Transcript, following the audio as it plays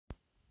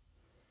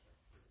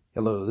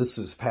Hello, this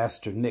is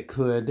Pastor Nick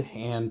Hood,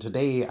 and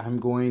today I'm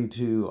going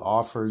to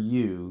offer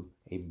you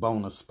a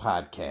bonus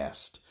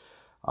podcast.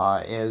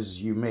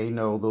 As you may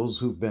know, those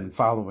who've been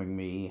following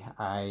me,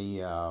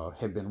 I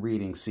have been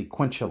reading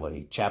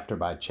sequentially, chapter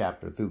by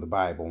chapter, through the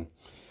Bible.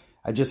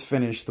 I just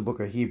finished the book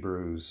of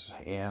Hebrews,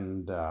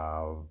 and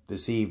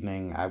this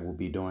evening I will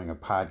be doing a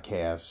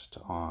podcast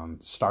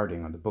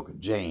starting on the book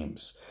of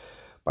James.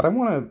 But I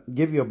want to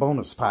give you a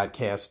bonus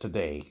podcast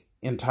today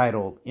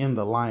entitled In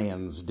the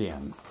Lion's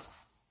Den.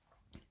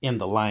 In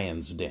the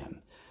lion's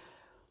den.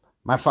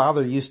 My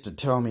father used to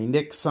tell me,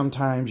 Nick,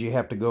 sometimes you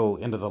have to go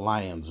into the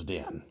lion's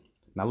den.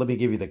 Now, let me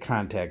give you the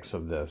context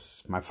of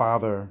this. My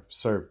father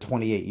served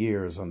 28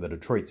 years on the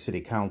Detroit City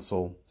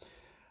Council.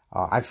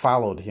 I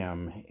followed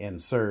him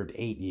and served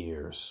 8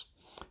 years.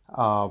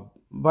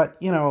 But,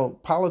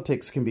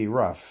 politics can be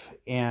rough.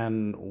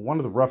 And one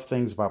of the rough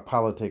things about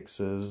politics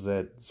is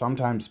that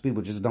sometimes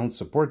people just don't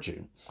support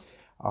you.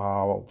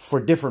 For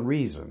different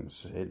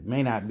reasons. It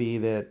may not be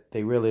that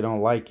they really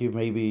don't like you.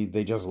 Maybe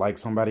they just like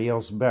somebody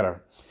else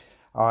better.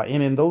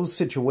 And in those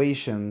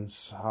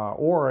situations,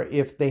 or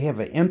if they have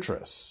an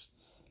interest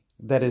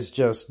that is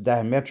just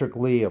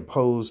diametrically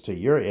opposed to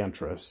your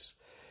interests,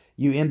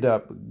 you end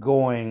up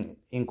going,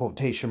 in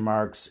quotation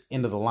marks,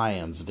 into the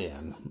lion's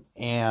den.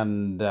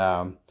 And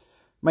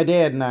my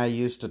dad and I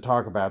used to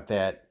talk about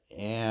that.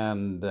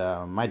 And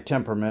my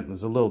temperament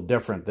was a little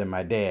different than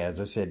my dad's.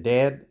 I said,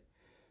 Dad,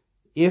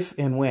 if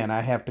and when I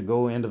have to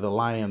go into the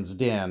lion's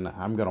den,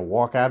 I'm going to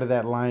walk out of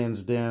that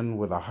lion's den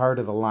with the heart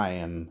of the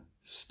lion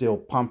still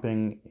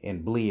pumping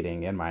and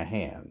bleeding in my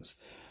hands.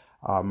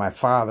 My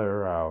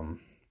father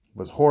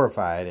was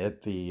horrified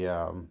at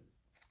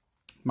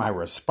my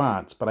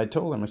response, but I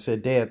told him, I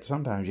said, Dad,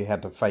 sometimes you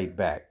have to fight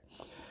back.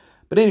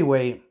 But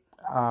anyway,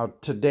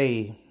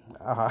 today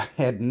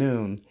at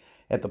noon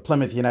at the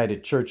Plymouth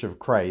United Church of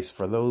Christ,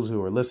 for those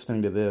who are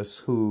listening to this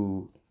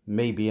who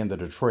may be in the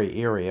Detroit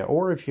area,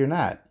 or if you're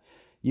not,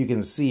 you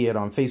can see it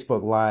on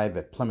Facebook Live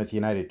at Plymouth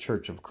United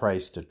Church of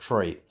Christ,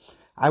 Detroit.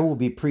 I will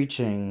be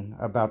preaching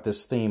about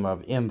this theme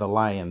of In the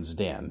Lion's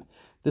Den.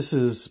 This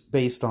is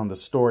based on the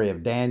story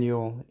of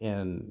Daniel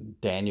in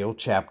Daniel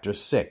chapter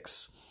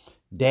 6.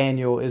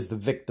 Daniel is the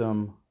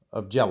victim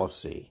of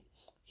jealousy.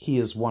 He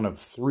is one of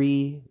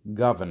 3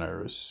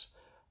 governors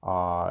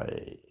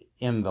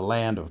in the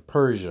land of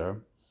Persia.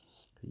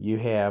 You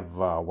have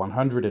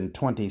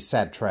 120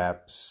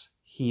 satraps.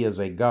 He is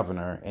a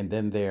governor, and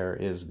then there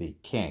is the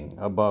king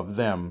above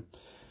them.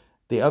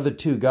 The other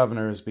 2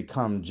 governors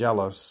become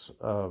jealous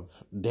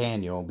of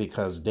Daniel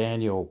because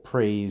Daniel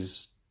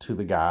prays to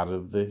the God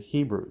of the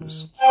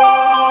Hebrews.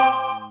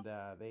 And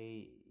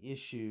they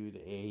issued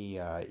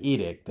a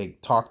edict. They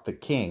talked the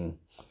king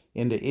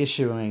into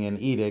issuing an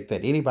edict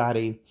that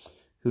anybody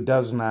who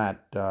does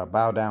not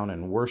bow down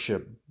and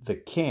worship the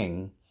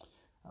king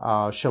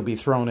shall be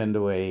thrown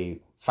into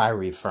a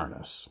fiery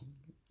furnace.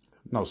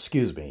 No,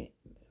 excuse me.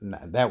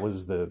 That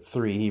was the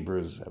 3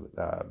 Hebrews,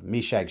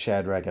 Meshach,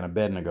 Shadrach, and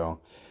Abednego.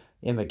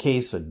 In the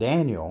case of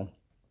Daniel,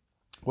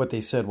 what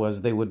they said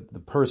was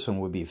the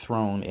person would be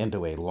thrown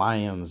into a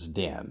lion's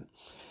den.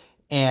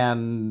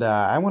 And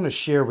I want to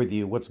share with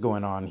you what's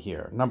going on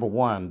here. Number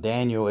 1,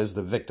 Daniel is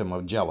the victim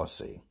of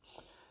jealousy.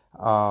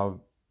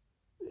 And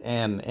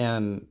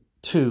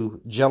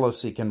 2,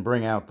 jealousy can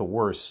bring out the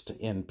worst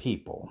in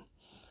people.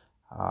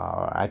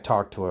 I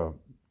talked to a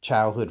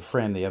childhood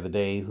friend the other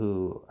day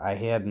who I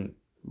hadn't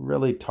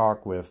really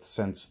talked with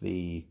since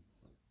the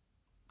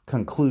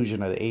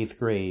conclusion of the 8th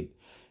grade.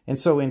 And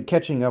so in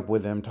catching up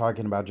with him,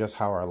 talking about just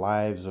how our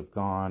lives have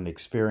gone,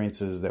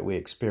 experiences that we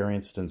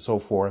experienced and so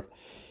forth,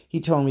 he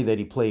told me that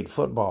he played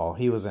football.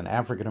 He was an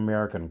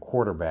African-American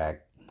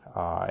quarterback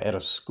at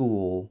a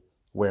school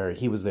where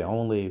he was the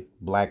only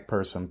black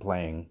person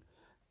playing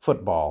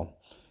football.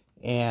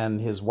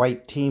 And his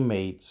white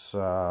teammates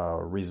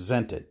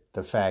resented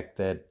the fact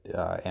that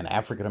an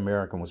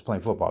African-American was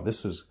playing football.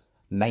 This is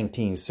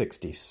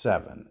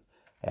 1967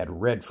 at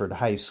Redford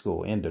High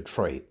School in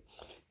Detroit.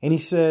 And he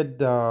said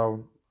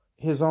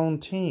his own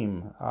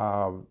team,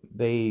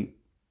 the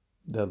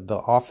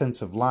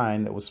offensive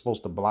line that was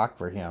supposed to block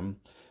for him,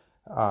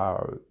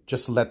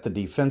 just let the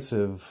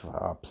defensive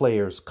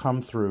players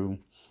come through.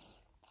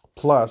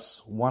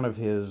 Plus, one of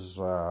his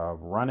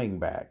running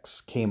backs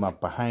came up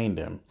behind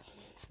him.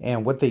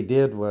 And what they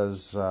did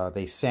was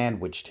they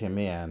sandwiched him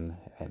in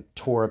and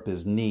tore up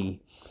his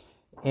knee.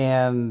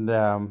 And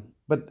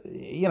But,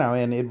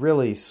 and it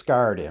really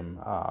scarred him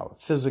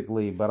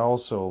physically, but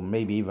also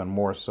maybe even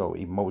more so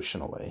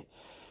emotionally.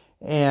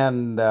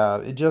 And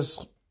it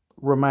just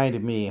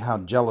reminded me how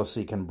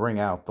jealousy can bring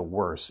out the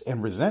worst,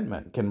 and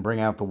resentment can bring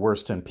out the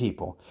worst in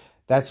people.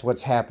 That's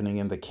what's happening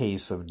in the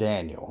case of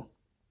Daniel.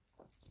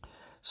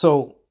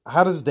 So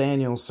how does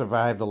Daniel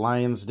survive the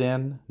lion's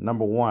den?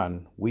 Number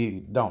 1, we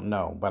don't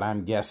know, but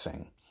I'm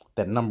guessing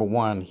that number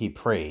 1, he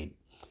prayed.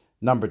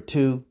 Number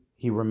 2,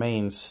 he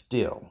remained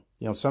still.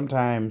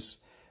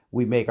 Sometimes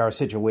we make our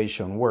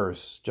situation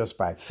worse just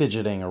by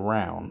fidgeting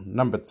around.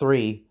 Number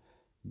 3,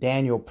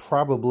 Daniel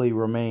probably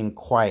remained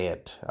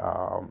quiet,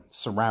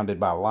 surrounded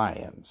by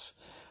lions.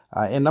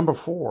 And number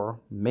 4,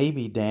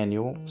 maybe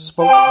Daniel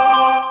spoke to the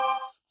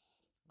lions.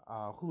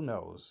 Who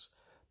knows?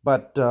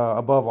 But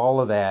above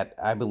all of that,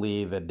 I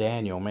believe that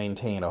Daniel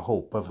maintained a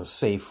hope of a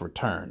safe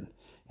return.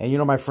 And you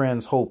know, my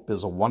friends, hope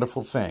is a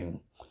wonderful thing.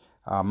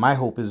 My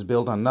hope is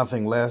built on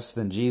nothing less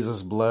than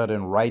Jesus' blood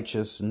and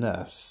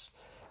righteousness.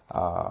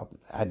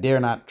 I dare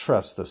not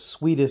trust the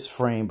sweetest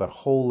frame, but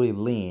wholly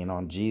lean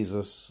on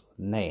Jesus'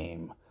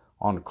 name.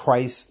 On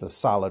Christ, the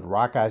solid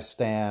rock I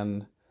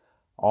stand.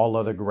 All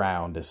other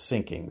ground is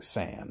sinking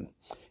sand.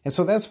 And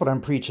so that's what I'm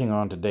preaching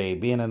on today,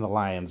 being in the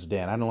lion's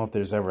den. I don't know if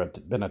there's ever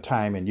been a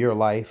time in your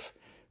life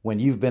when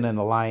you've been in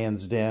the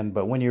lion's den,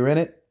 but when you're in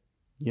it,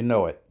 you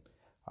know it.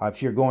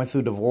 If you're going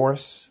through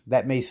divorce,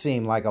 that may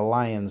seem like a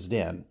lion's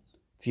den.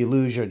 If you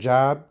lose your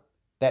job,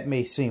 that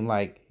may seem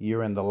like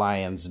you're in the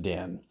lion's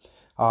den.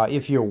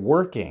 If you're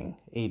working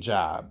a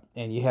job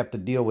and you have to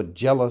deal with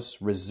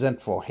jealous,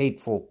 resentful,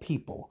 hateful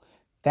people,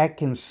 that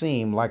can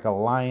seem like a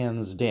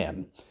lion's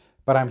den.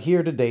 But I'm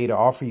here today to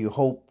offer you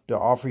hope, to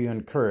offer you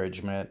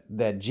encouragement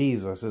that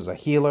Jesus is a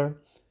healer,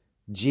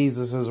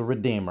 Jesus is a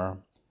redeemer,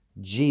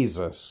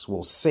 Jesus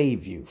will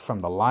save you from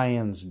the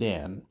lion's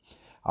den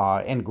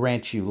and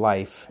grant you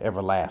life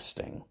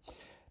everlasting.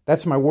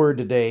 That's my word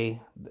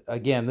today.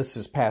 Again, this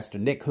is Pastor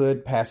Nick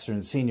Hood, pastor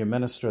and senior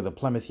minister of the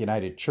Plymouth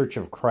United Church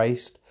of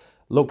Christ,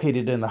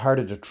 located in the heart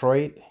of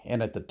Detroit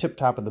and at the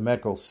tip-top of the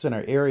Medical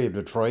Center area of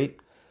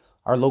Detroit.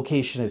 Our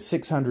location is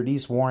 600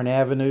 East Warren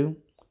Avenue.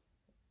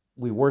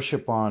 We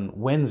worship on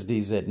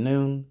Wednesdays at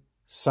noon,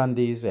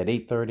 Sundays at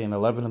 8:30 and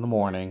 11 in the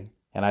morning,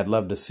 and I'd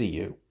love to see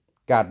you.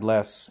 God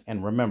bless,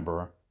 and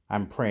remember,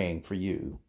 I'm praying for you.